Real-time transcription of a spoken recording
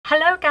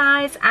Hello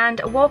guys,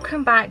 and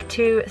welcome back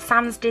to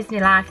Sam's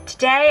Disney Life.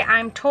 Today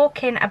I'm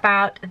talking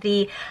about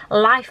the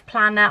life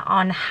planner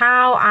on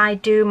how I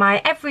do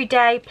my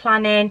everyday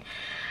planning.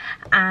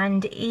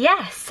 And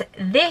yes,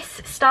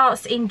 this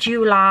starts in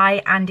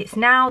July and it's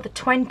now the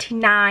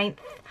 29th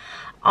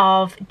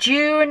of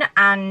June,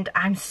 and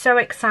I'm so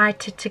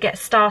excited to get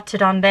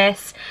started on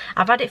this.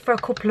 I've had it for a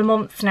couple of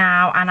months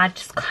now and I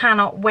just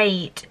cannot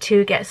wait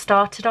to get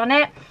started on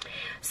it.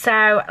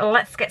 So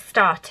let's get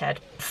started.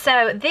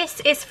 So this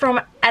is from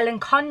Erin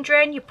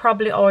Condron. You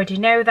probably already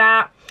know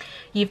that.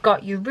 You've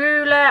got your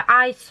ruler.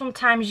 I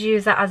sometimes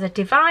use that as a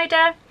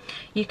divider.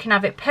 You can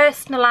have it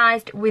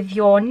personalized with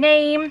your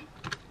name,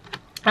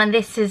 and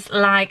this is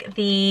like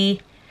the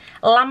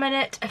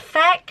laminate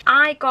effect.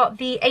 I got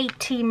the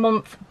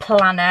 18-month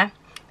planner.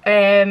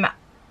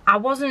 I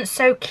wasn't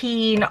so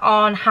keen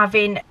on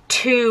having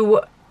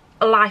two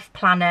life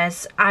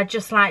planners. I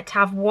just like to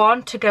have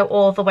one to go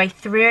all the way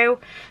through,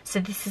 so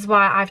this is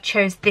why I've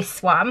chose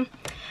this one.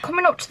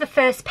 Coming up to the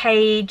first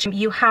page,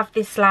 you have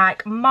this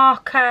like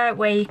marker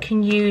where you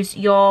can use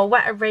your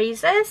wet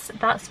erasers.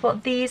 That's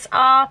what these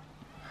are.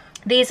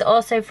 These are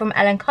also from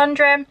Erin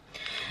Condron,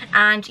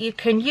 and you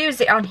can use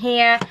it on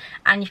here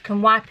and you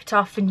can wipe it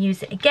off and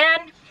use it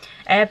again.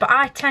 But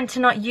I tend to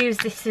not use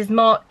this as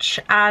much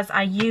as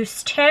I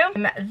used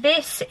to.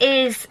 This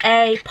is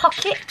a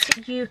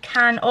pocket you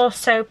can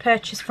also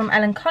purchase from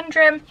Erin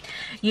Condron.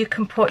 You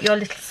can put your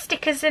little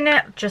stickers in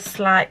it, just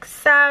like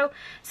so.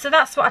 So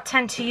that's what I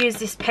tend to use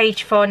this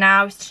page for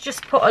now, is to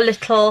just put a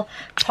little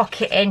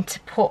pocket in to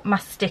put my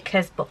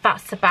stickers, but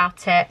that's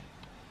about it.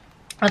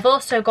 I've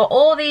also got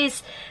all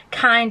these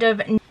kind of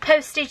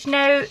postage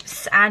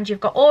notes, and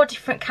you've got all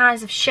different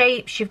kinds of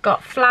shapes. You've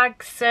got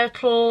flags,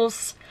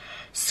 circles,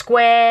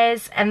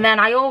 squares, and then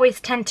I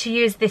always tend to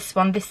use this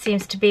one. This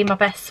seems to be my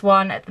best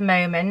one at the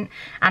moment,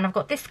 and I've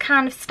got this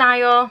kind of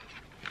style,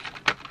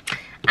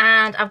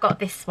 and I've got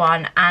this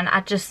one, and I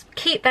just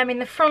keep them in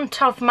the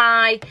front of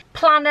my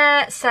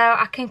planner so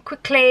I can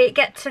quickly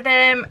get to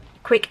them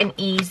quick and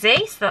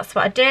easy. So that's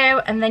what I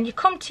do. And then you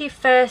come to your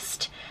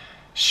first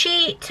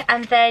sheet,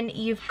 and then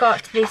you've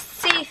got this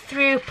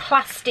see-through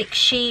plastic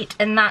sheet,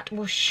 and that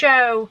will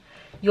show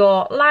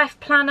your life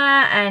planner,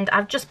 and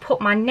I've just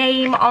put my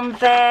name on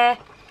there,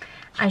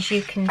 as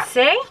you can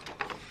see.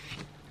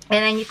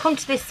 And then you come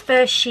to this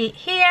first sheet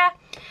here.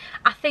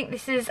 I think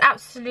this is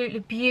absolutely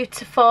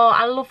beautiful.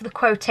 I love the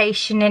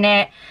quotation in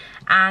it,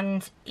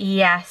 and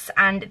yes,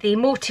 and the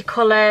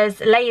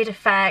multicolours layered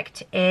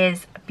effect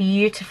is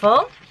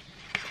beautiful.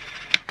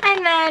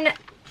 And then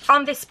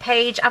on this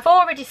page I've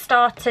already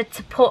started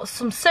to put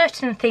some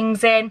certain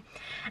things in,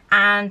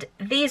 and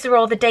these are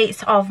all the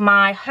dates of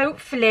my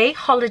hopefully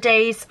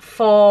holidays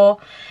for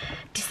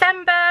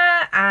December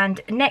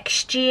and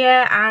next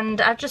year, and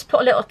I've just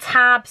put a little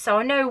tab so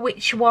I know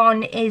which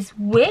one is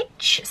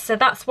which. So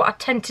that's what I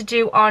tend to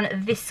do on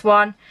this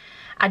one.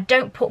 I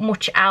don't put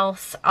much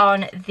else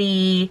on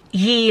the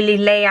yearly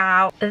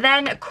layout.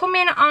 Then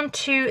coming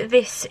onto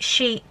this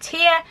sheet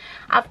here,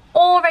 I've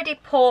already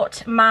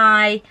put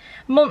my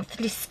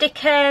monthly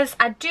stickers.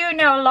 I do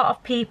know a lot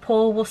of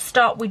people will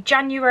start with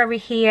January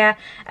here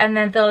and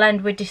then they'll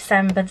end with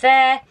December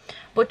there.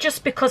 But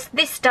just because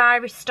this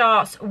diary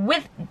starts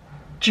with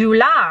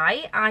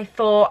July, I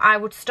thought I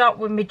would start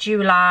with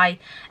mid-July,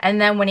 and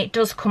then when it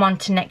does come on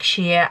to next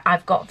year,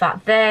 I've got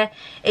that there.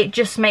 It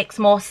just makes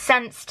more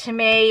sense to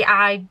me.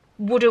 I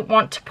wouldn't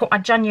want to put my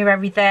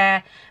January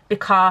there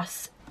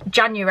because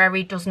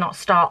January does not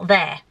start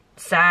there.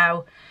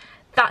 So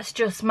that's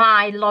just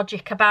my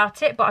logic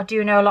about it, but I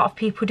do know a lot of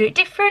people do it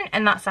different,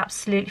 and that's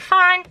absolutely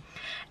fine.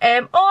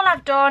 All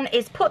I've done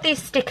is put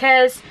these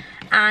stickers,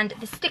 and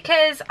the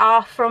stickers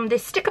are from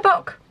this sticker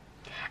book.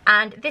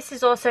 And this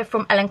is also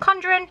from Erin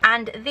Condron,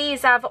 and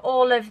these have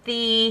all of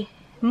the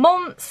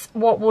months,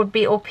 what would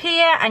be up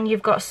here, and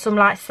you've got some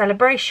like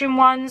celebration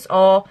ones,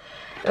 or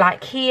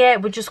like here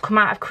it would just come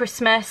out of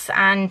Christmas,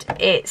 and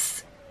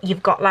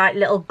you've got like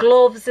little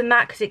gloves and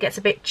that because it gets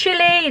a bit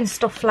chilly and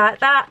stuff like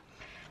that,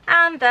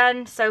 and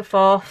then so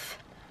forth.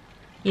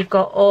 You've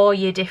got all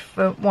your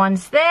different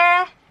ones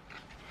there,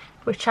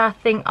 which I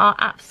think are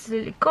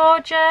absolutely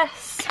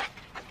gorgeous.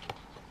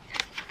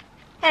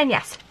 And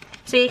yes,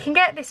 so you can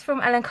get this from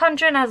Erin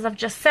Condron, as I've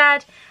just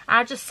said.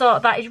 I just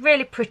thought that is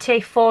really pretty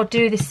for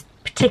this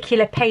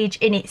particular page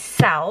in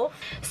itself.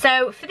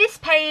 So for this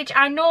page,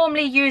 I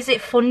normally use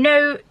it for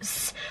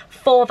notes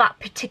for that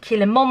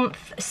particular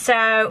month.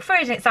 So for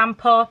an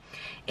example,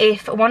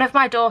 if one of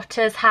my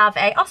daughters have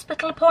a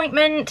hospital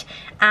appointment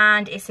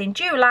and it's in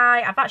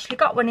July, I've actually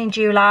got one in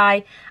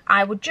July,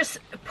 I would just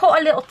put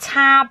a little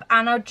tab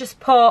and I'd just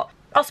put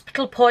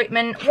hospital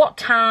appointment, what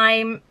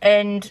time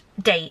and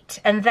date,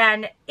 and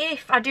then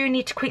if I do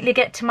need to quickly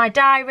get to my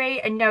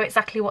diary and know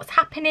exactly what's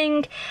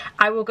happening,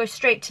 I will go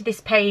straight to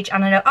this page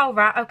and I know, oh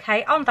right,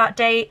 okay, on that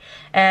date,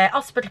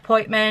 hospital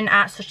appointment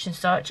at such and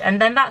such,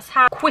 and then that's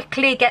how I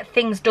quickly get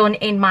things done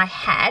in my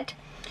head.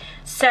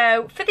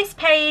 So for this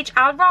page,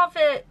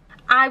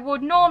 I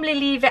would normally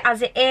leave it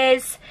as it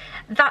is.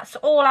 that's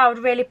all I would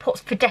really put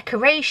for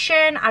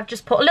decoration. I've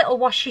just put a little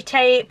washi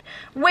tape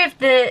with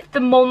the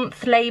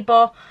month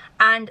label,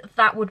 and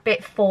that would be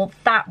it for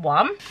that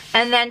one.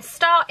 And then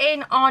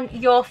starting on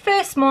your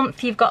first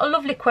month, you've got a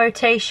lovely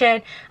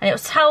quotation, and it'll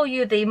tell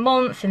you the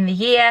month and the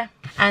year.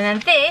 And then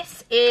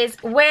this is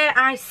where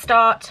I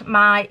start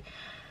my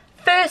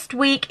first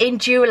week in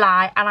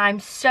July, and I'm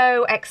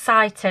so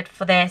excited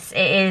for this.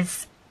 It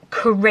is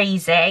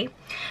crazy.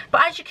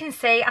 But as you can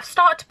see, I've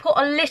started to put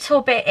a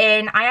little bit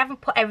in. I haven't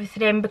put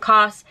everything in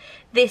because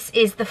this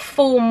is the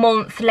full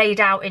month laid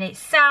out in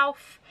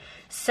itself.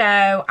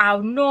 So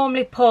I'll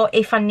normally put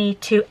if I need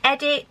to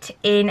edit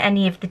in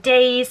any of the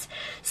days.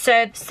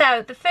 So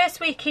the first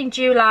week in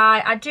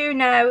July, I do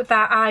know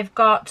that I've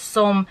got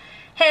some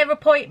hair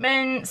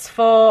appointments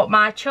for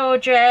my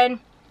children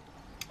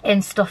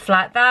and stuff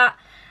like that.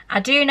 I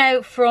do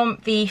know from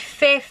the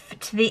 5th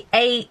to the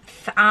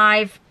 8th,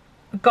 I've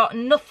got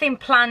nothing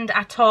planned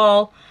at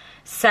all.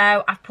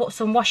 So I've put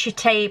some washi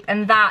tape,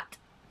 and that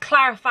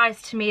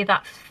clarifies to me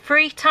that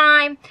free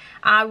time.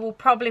 I will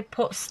probably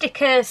put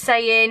stickers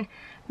saying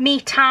me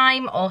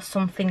time or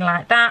something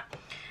like that.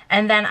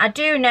 And then I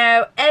do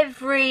know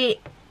every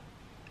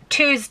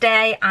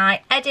Tuesday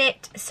I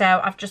edit,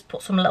 so I've just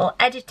put some little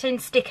editing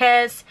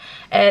stickers.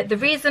 The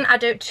reason I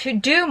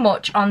don't do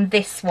much on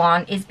this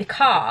one is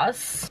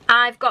because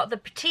I've got the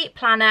petite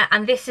planner,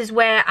 and this is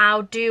where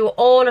I'll do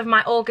all of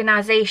my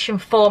organisation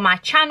for my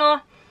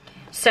channel.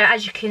 So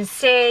as you can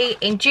see,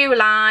 in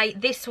July,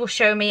 this will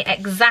show me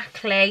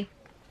exactly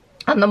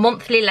on the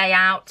monthly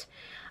layout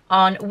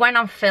on when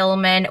I'm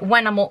filming,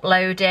 when I'm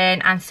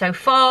uploading, and so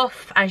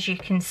forth, as you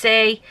can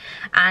see.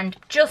 And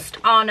just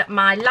on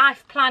my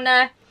life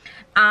planner,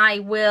 I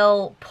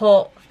will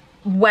put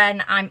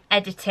when I'm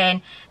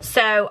editing,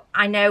 so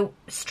I know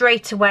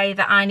straight away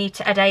that I need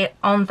to edit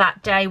on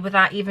that day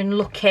without even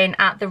looking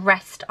at the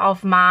rest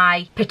of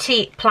my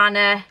petite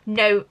planner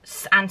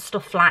notes and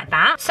stuff like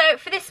that. So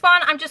for this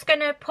one, I'm just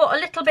going to put a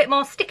little bit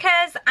more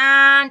stickers,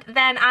 and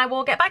then I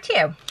will get back to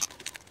you.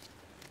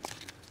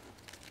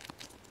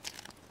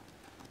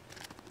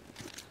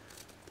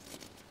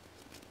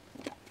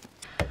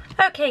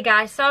 Okay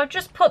guys, so I'll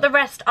just put the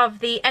rest of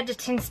the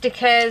editing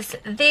stickers.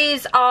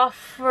 These are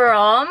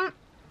from,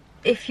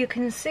 if you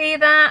can see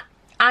that,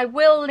 I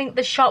will link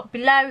the shop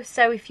below,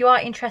 so if you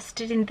are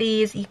interested in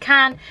these, you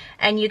can.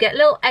 And you get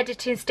little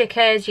editing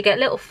stickers, you get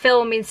little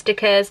filming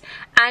stickers,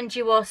 and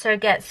you also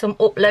get some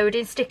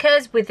uploading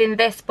stickers within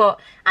this. But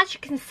as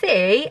you can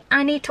see,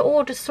 I need to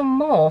order some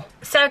more.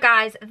 So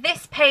guys,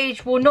 this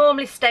page will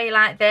normally stay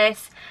like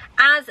this.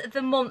 As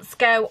the months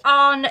go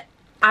on,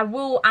 I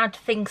will add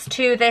things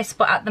to this,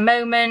 but at the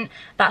moment,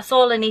 that's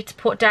all I need to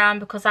put down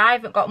because I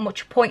haven't got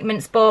much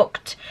appointments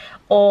booked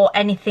or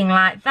anything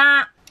like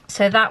that.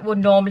 So that would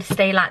normally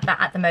stay like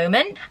that at the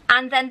moment.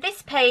 And then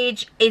this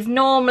page is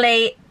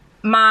normally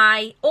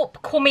my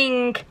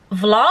upcoming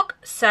vlog.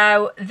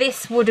 So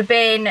this would have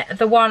been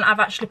the one I've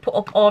actually put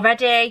up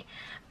already.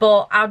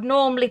 But I'd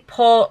normally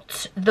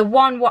put the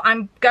one what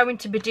I'm going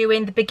to be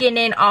doing the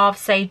beginning of,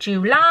 say,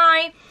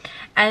 July.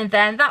 And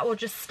then that will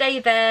just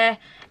stay there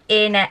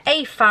in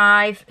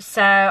A5,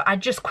 so I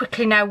just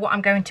quickly know what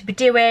I'm going to be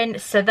doing,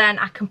 so then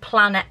I can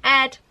plan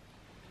ahead.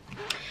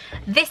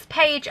 This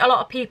page, a lot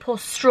of people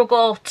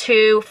struggle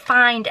to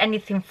find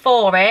anything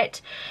for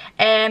it.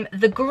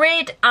 The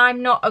grid,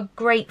 I'm not a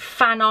great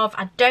fan of.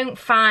 I don't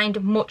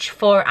find much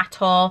for it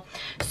at all.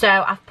 So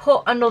I've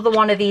put another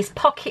one of these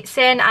pockets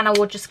in, and I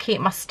will just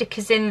keep my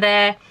stickers in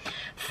there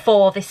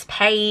for this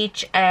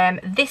page.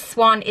 This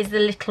one is a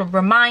little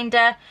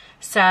reminder.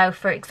 So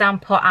for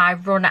example,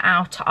 I've run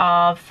out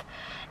of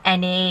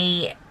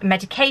any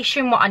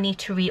medication, what I need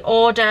to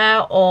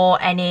reorder, or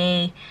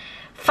any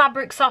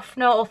fabric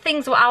softener, or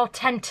things that I'll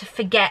tend to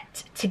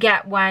forget to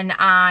get when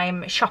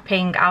I'm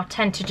shopping. I'll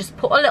tend to just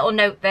put a little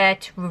note there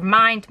to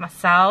remind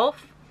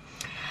myself.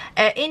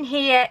 In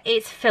here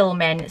it's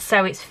filming,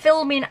 so it's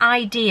filming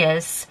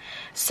ideas.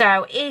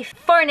 So if,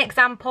 for an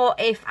example,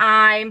 if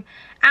I'm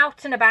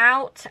out and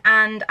about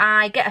and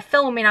I get a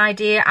filming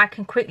idea, I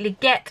can quickly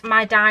get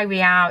my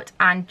diary out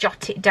and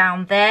jot it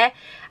down there.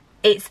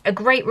 It's a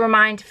great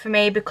reminder for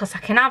me because I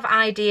can have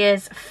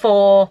ideas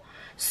for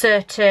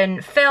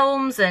certain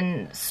films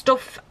and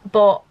stuff,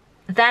 but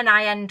then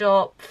I end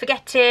up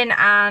forgetting,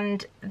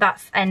 and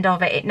that's the end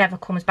of it. It never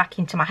comes back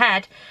into my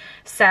head.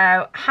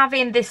 So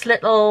having this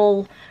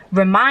little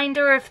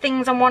reminder of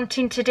things I'm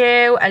wanting to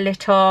do, a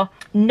little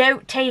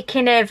note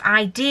taking of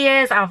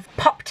ideas I've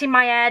popped in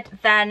my head,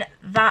 then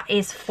that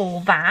is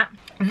for that.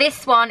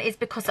 This one is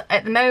because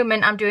at the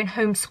moment I'm doing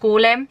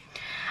homeschooling,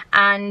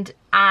 and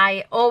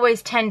I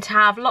always tend to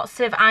have lots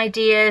of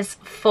ideas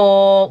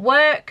for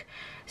work.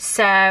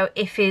 So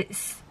if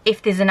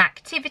there's an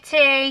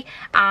activity,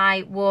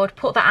 I would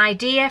put the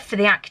idea for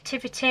the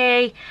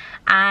activity,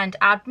 and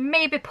I'd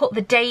maybe put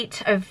the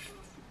date of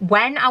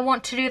when I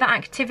want to do that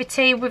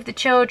activity with the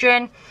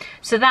children.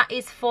 So that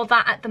is for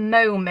that at the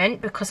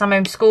moment because I'm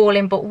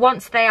homeschooling, but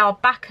once they are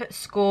back at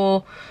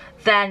school,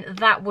 then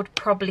that would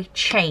probably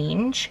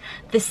change.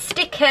 The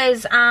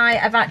stickers I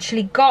have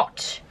actually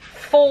got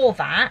for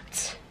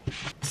that.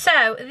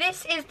 So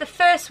this is the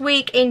first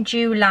week in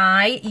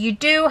July. You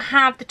do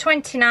have the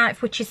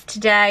 29th, which is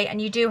today,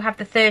 and you do have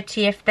the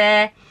 30th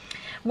there.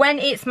 When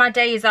it's my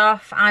days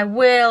off, I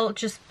will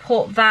just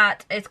put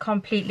that as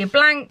completely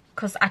blank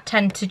because I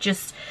tend to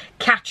just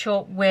catch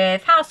up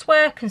with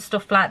housework and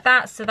stuff like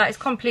that. So that is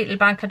completely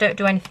blank. I don't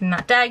do anything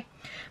that day.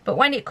 But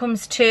when it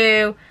comes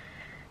to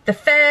the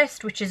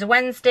 1st, which is a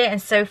Wednesday,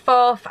 and so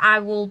forth, I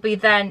will be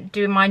then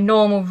doing my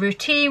normal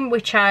routine,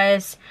 which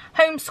is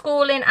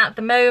homeschooling at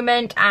the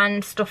moment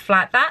and stuff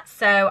like that.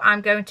 So I'm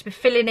going to be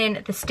filling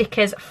in the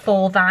stickers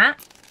for that.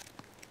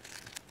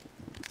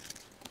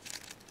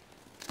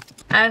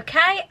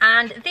 Okay,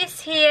 and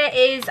this here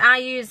is, I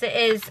use it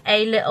as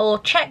a little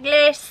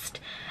checklist.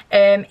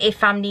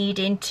 If I'm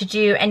needing to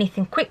do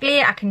anything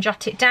quickly, I can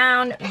jot it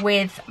down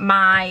with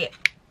my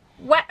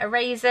wet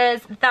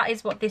erasers. That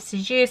is what this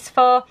is used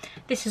for.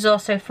 This is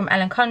also from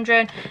Erin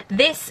Condron.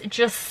 This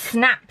just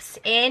snaps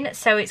in,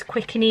 so it's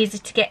quick and easy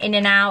to get in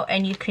and out,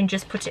 and you can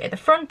just put it at the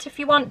front if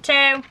you want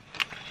to.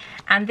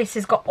 And this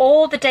has got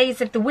all the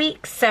days of the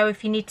week, so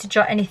if you need to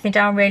jot anything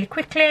down really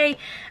quickly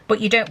but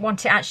you don't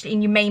want it actually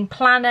in your main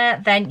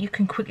planner, then you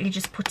can quickly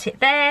just put it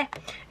there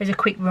as a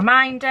quick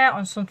reminder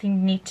on something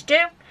you need to do.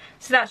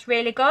 So that's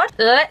really good.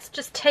 Let's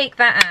just take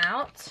that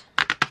out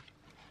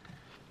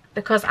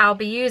because I'll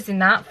be using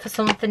that for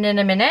something in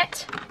a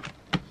minute.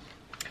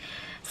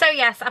 So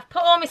yes, I've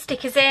put all my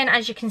stickers in.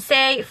 As you can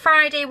see,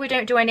 Friday we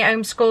don't do any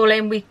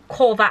homeschooling. We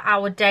call that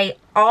our day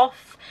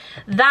off.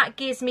 That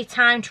gives me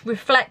time to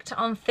reflect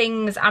on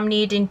things I'm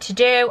needing to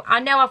do.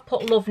 I know I've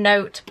put love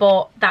note,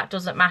 but that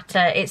doesn't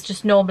matter. It's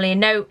just normally a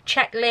note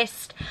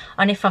checklist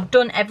on if I've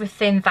done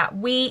everything that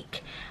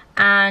week.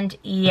 And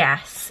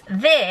yes,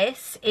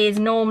 this is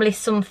normally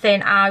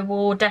something I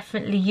will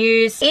definitely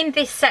use in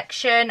this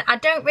section. I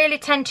don't really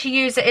tend to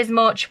use it as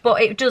much,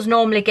 but it does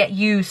normally get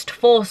used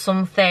for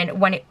something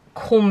when it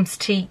comes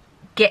to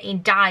getting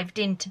dived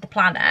into the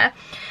planner.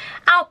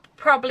 I'll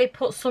probably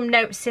put some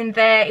notes in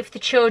there if the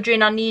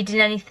children are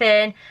needing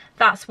anything.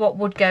 That's what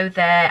would go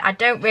there. I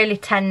don't really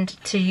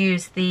tend to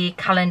use the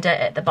calendar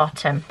at the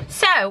bottom.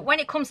 So when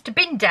it comes to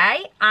bin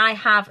day, I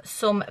have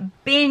some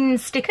bin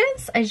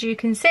stickers, as you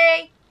can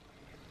see,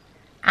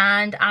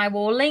 and I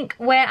will link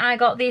where I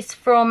got these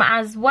from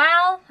as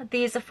well.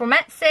 These are from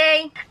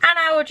Etsy, and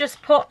I will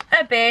just put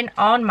a bin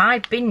on my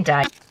bin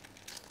day.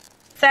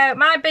 So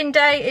my bin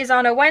day is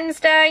on a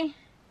Wednesday.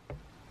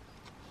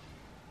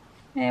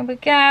 There we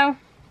go.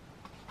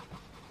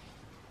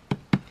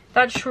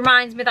 That just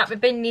reminds me that my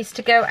bin needs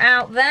to go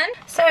out then.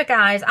 So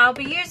guys, I'll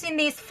be using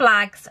these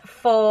flags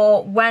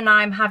for when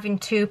I'm having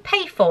to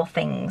pay for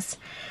things.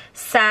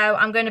 So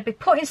I'm going to be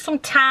putting some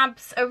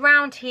tabs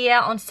around here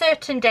on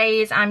certain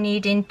days I'm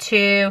needing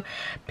to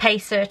pay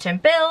certain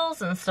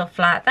bills and stuff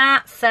like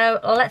that. So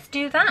let's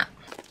do that.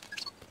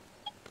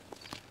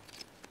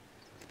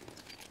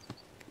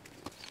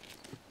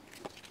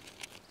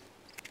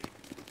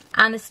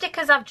 And the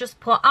stickers I've just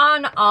put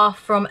on are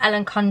from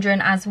Erin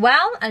Condron as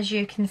well, as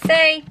you can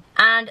see.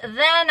 And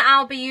then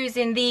I'll be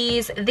using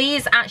these.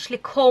 These actually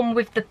come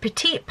with the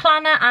petite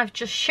planner I've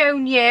just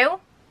shown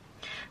you.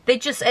 They're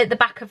just at the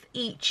back of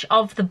each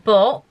of the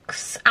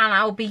books, and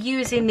I'll be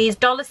using these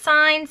dollar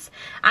signs.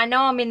 I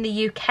know I'm in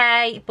the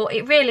UK, but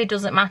it really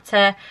doesn't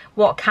matter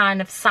what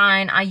kind of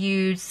sign I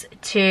use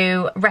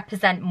to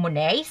represent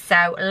money.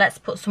 So let's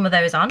put some of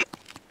those on.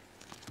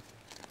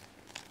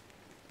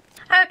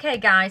 Okay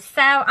guys,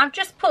 so I've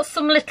just put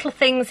some little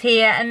things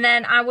here, and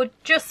then I would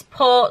just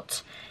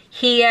put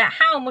here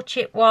how much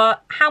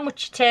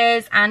it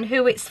is and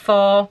who it's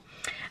for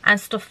and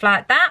stuff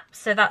like that.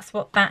 So that's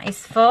what that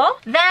is for.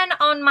 Then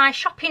on my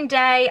shopping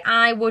day,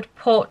 I would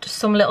put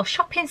some little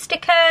shopping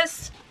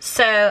stickers.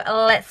 So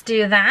let's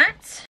do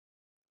that.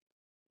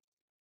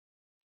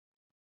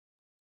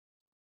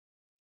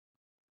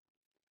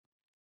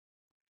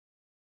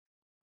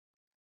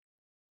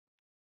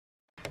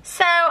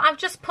 So I've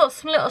just put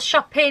some little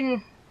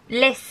shopping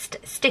list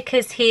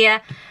stickers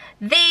here.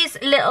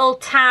 These little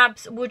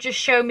tabs will just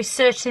show me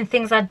certain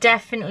things I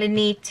definitely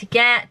need to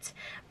get,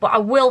 but I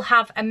will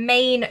have a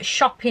main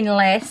shopping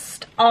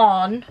list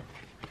on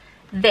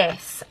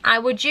this. I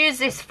would use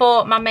this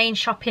for my main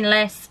shopping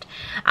list.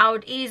 I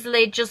would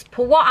easily just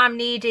put what I'm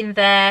needing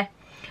there.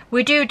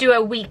 We do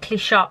a weekly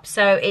shop,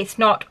 so it's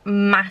not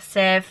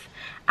massive,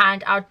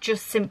 and I'll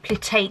just simply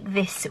take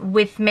this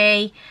with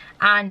me,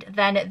 and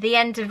then at the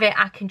end of it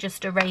I can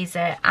just erase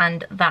it,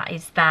 and that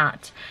is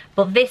that.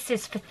 But this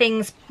is for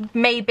things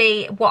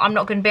maybe what I'm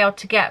not going to be able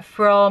to get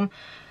from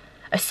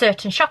a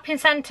certain shopping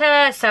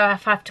centre, so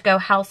if I have to go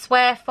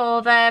elsewhere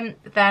for them,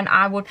 then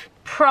I would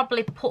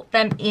probably put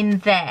them in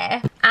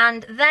there.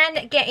 And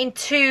then get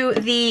into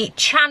the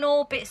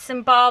channel bits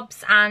and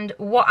bobs and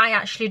what I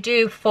actually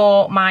do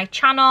for my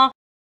channel.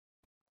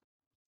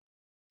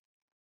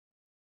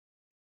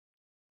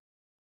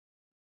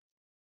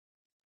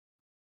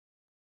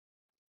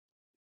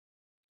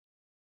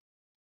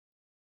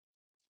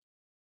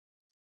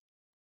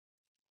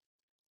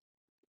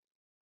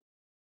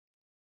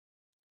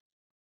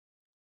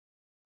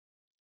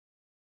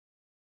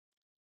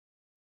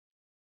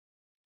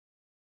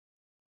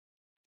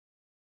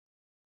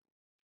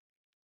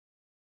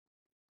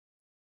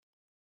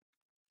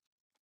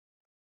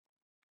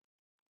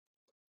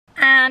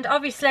 And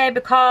obviously,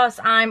 because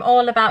I'm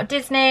all about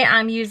Disney,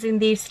 I'm using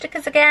these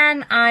stickers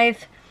again.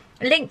 I've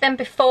linked them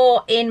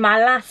before in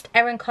my last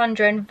Erin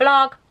Condron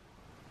vlog.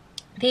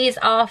 These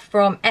are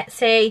from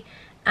Etsy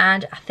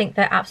and I think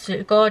they're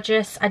absolutely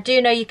gorgeous. I do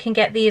know you can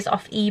get these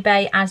off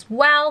eBay as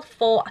well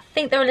for, I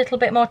think they're a little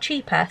bit more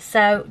cheaper,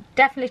 so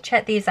definitely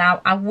check these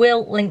out. I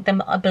will link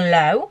them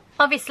below.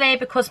 Obviously,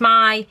 because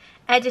my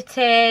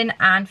editing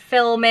and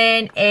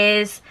filming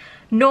is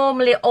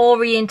normally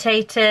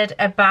orientated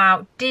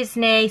about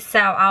Disney, so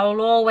I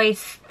will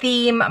always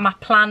theme my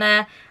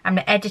planner and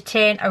my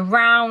editing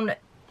around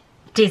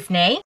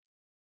Disney.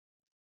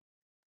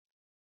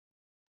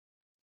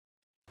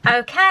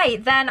 Okay,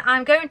 then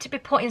I'm going to be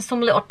putting some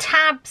little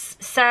tabs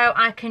so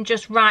I can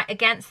just write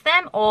against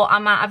them, or I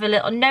might have a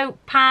little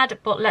notepad,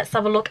 but let's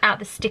have a look at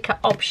the sticker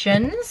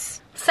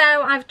options. So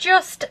I've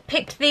just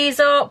picked these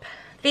up.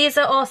 These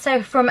are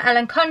also from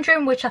Erin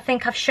Condron, which I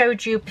think I've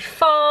showed you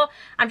before.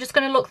 I'm just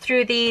going to look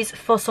through these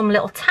for some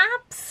little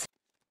tabs.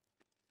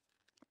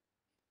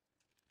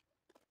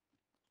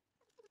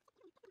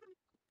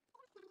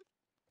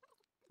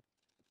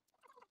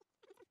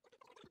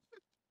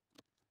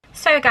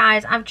 So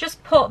guys, I've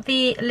just put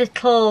the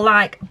little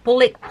like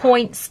bullet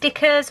point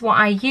stickers, what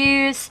I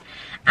use,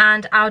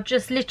 and I'll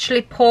just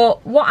literally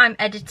put what I'm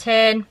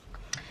editing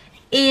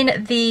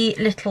in the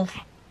little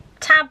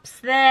tabs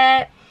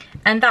there,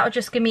 and that will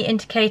just give me an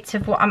indicator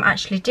of what I'm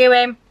actually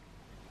doing.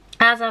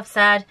 As I've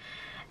said,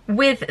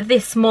 with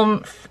this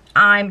month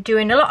I'm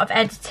doing a lot of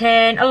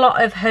editing, a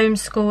lot of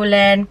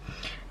homeschooling,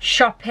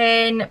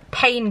 shopping,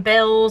 paying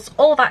bills,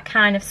 all that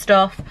kind of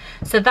stuff.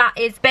 So that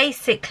is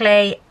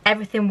basically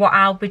everything what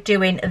I'll be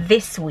doing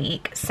this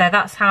week. So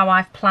that's how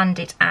I've planned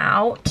it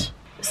out.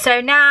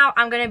 So now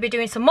I'm going to be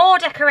doing some more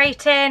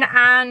decorating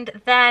and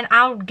then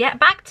I'll get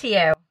back to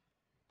you.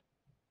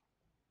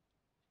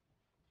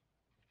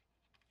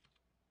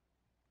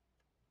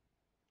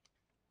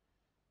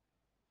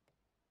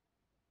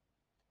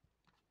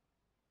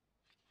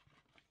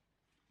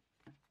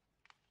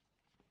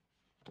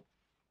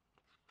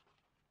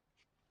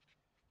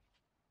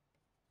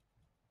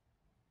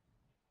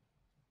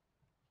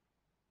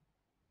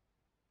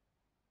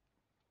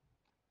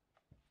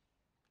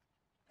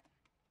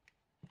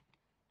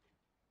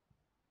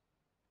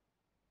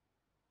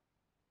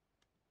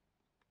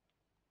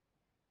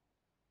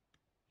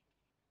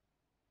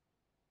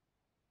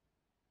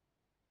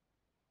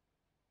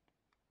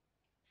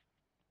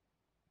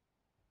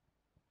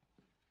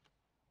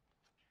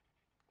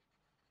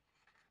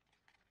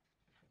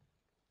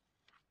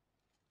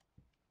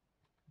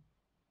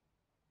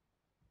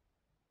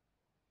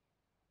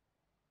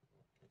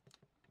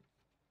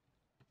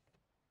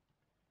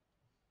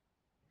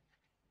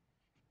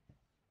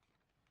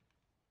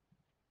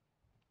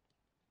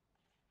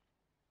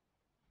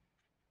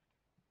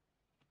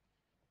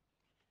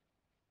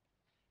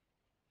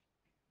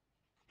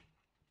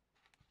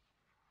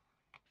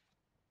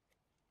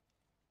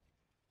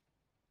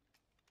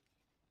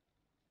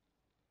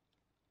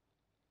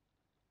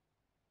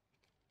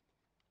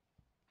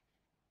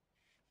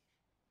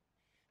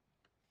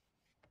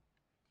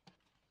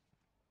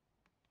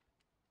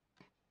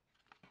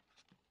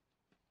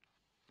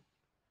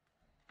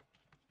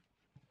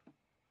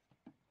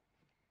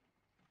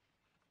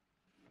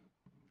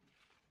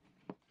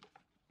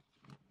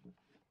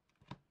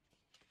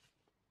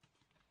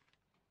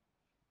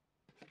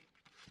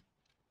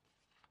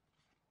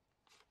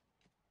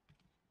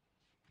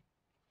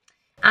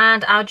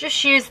 And I'll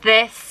just use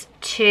this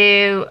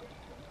to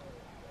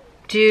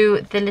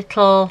do the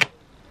little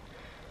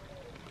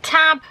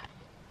tab.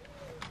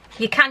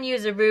 You can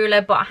use a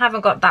ruler, but I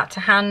haven't got that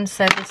to hand,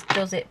 so this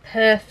does it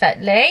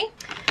perfectly.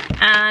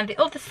 And the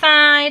other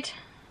side,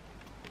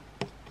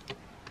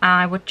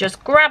 I would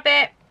just grab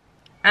it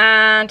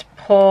and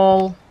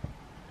pull.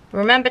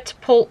 Remember to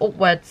pull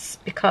upwards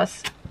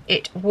because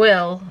it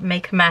will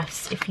make a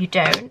mess if you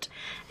don't.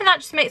 And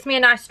that just makes me a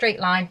nice straight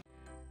line.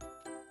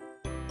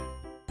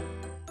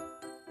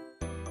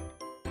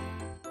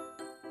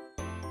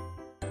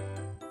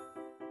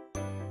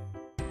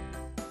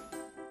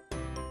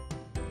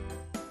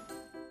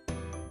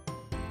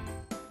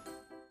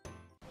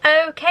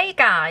 Okay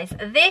guys,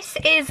 this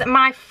is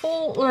my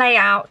full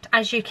layout.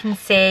 As you can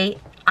see,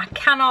 I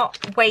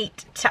cannot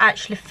wait to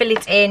actually fill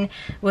it in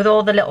with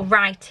all the little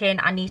writing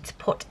I need to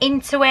put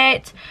into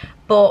it.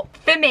 But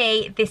for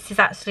me, this is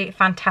absolutely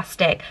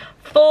fantastic.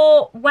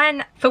 For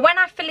when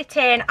I fill it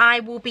in,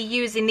 I will be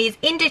using these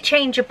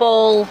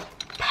interchangeable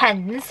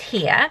pens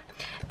here.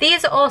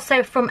 These are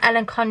also from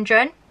Erin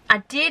Condron. I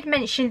did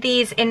mention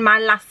these in my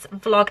last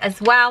vlog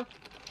as well.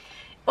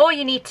 All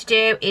you need to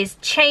do is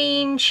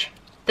change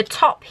the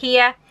top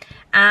here,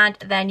 and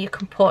then you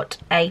can put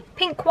a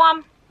pink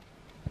one.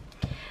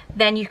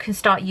 Then you can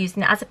start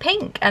using it as a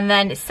pink, and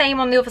then it's same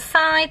on the other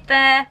side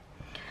there.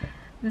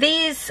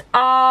 These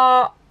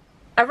are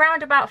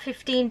around about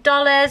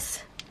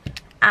 $15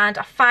 and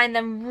I find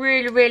them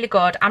really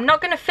good. I'm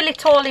not going to fill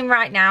it all in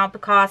right now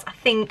because I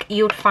think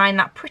you'd find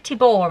that pretty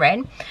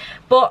boring,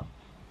 but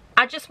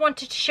I just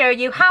wanted to show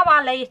you how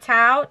I lay it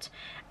out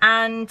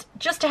and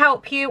just to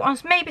help you on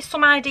maybe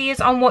some ideas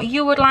on what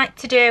you would like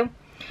to do.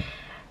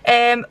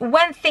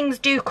 When things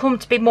do come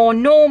to be more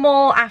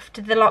normal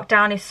after the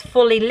lockdown is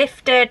fully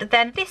lifted,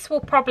 then this will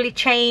probably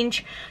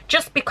change,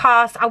 just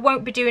because I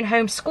won't be doing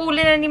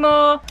homeschooling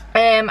anymore,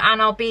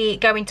 and I'll be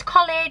going to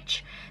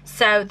college,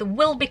 so there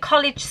will be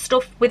college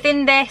stuff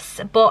within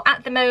this, but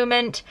at the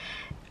moment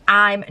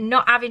I'm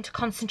not having to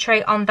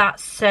concentrate on that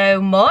so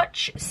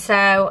much,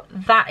 so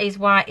that is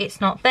why it's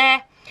not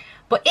there.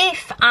 But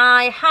if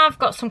I have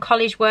got some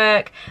college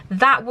work,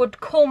 that would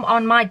come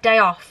on my day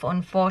off,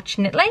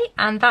 unfortunately,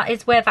 and that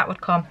is where that would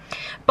come.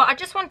 But I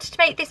just wanted to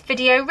make this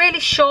video really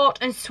short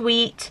and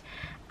sweet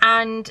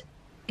and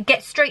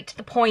get straight to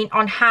the point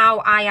on how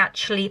I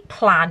actually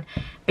plan,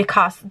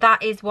 because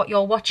that is what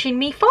you're watching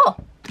me for.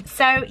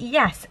 So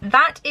yes,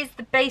 that is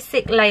the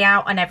basic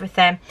layout and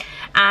everything.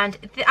 And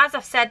as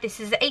I've said, this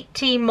is an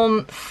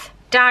 18-month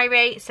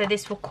diary, so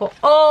this will cut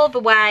all the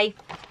way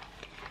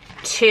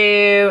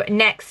to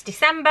next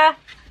December.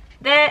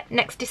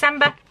 Next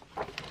December.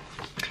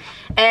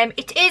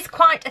 It is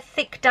quite a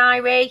thick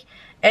diary.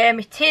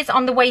 It is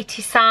on the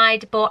weighty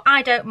side, but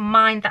I don't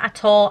mind that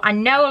at all. I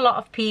know a lot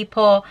of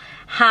people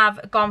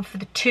have gone for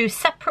the 2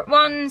 separate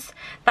ones.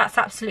 That's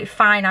absolutely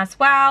fine as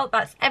well.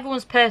 That's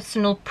everyone's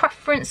personal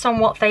preference on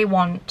what they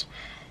want.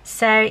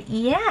 So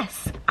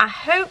yes, I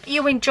hope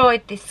you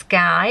enjoyed this,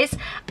 guys.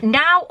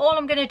 Now all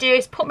I'm going to do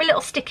is put my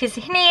little stickers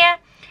in here,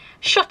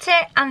 shut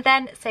it, and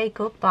then say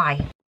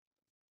goodbye.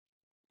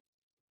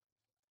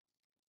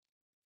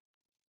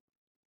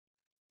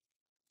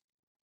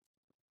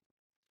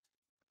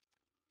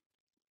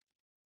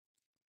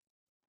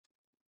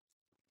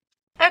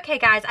 Okay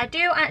guys, I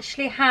do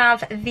actually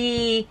have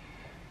the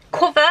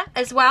cover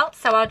as well,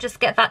 so I'll just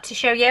get that to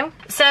show you.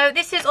 So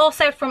this is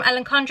also from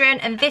Erin Condron,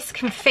 and this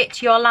can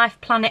fit your life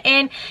planner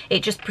in.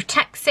 It just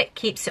protects it,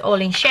 keeps it all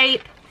in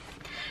shape.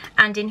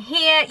 And in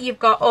here you've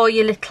got all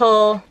your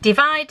little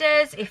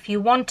dividers if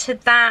you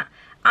wanted that.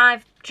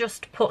 I've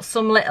just put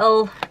some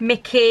little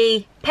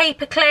Mickey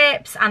paper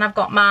clips, and I've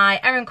got my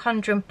Erin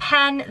Condron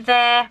pen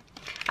there.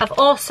 I've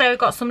also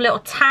got some little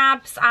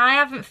tabs. I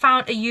haven't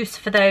found a use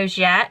for those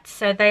yet,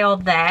 so they are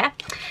there.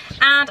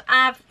 And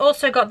I've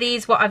also got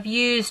these, what I've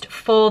used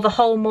for the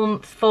whole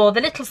month, for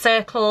the little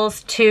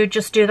circles to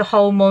just do the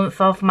whole month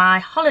of my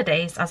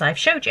holidays, as I've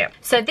showed you.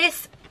 So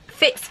this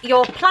fits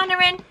your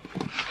planner in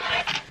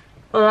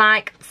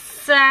like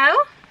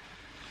so.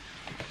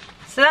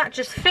 So that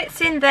just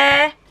fits in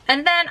there.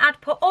 And then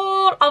I'd put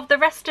all of the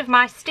rest of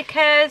my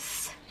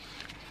stickers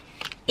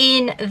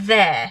in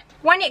there.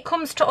 When it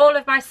comes to all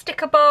of my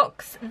sticker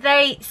books,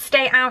 they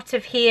stay out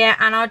of here,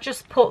 and I'll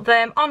just put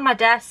them on my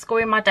desk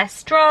or in my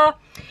desk drawer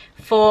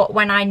for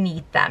when I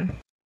need them.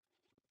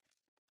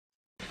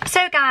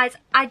 So guys,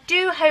 I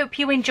do hope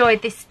you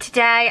enjoyed this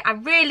today. I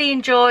really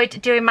enjoyed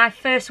doing my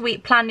first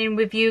week planning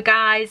with you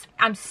guys.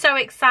 I'm so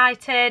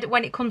excited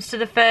when it comes to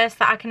the first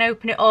that I can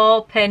open it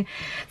up and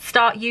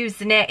start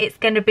using it. It's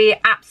going to be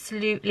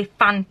absolutely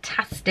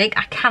fantastic.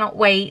 I cannot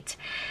wait.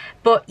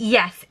 But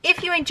yes,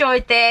 if you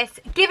enjoyed this,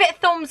 give it a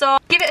thumbs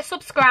up, give it a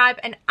subscribe,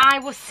 and I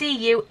will see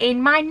you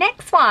in my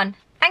next one.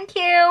 Thank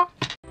you.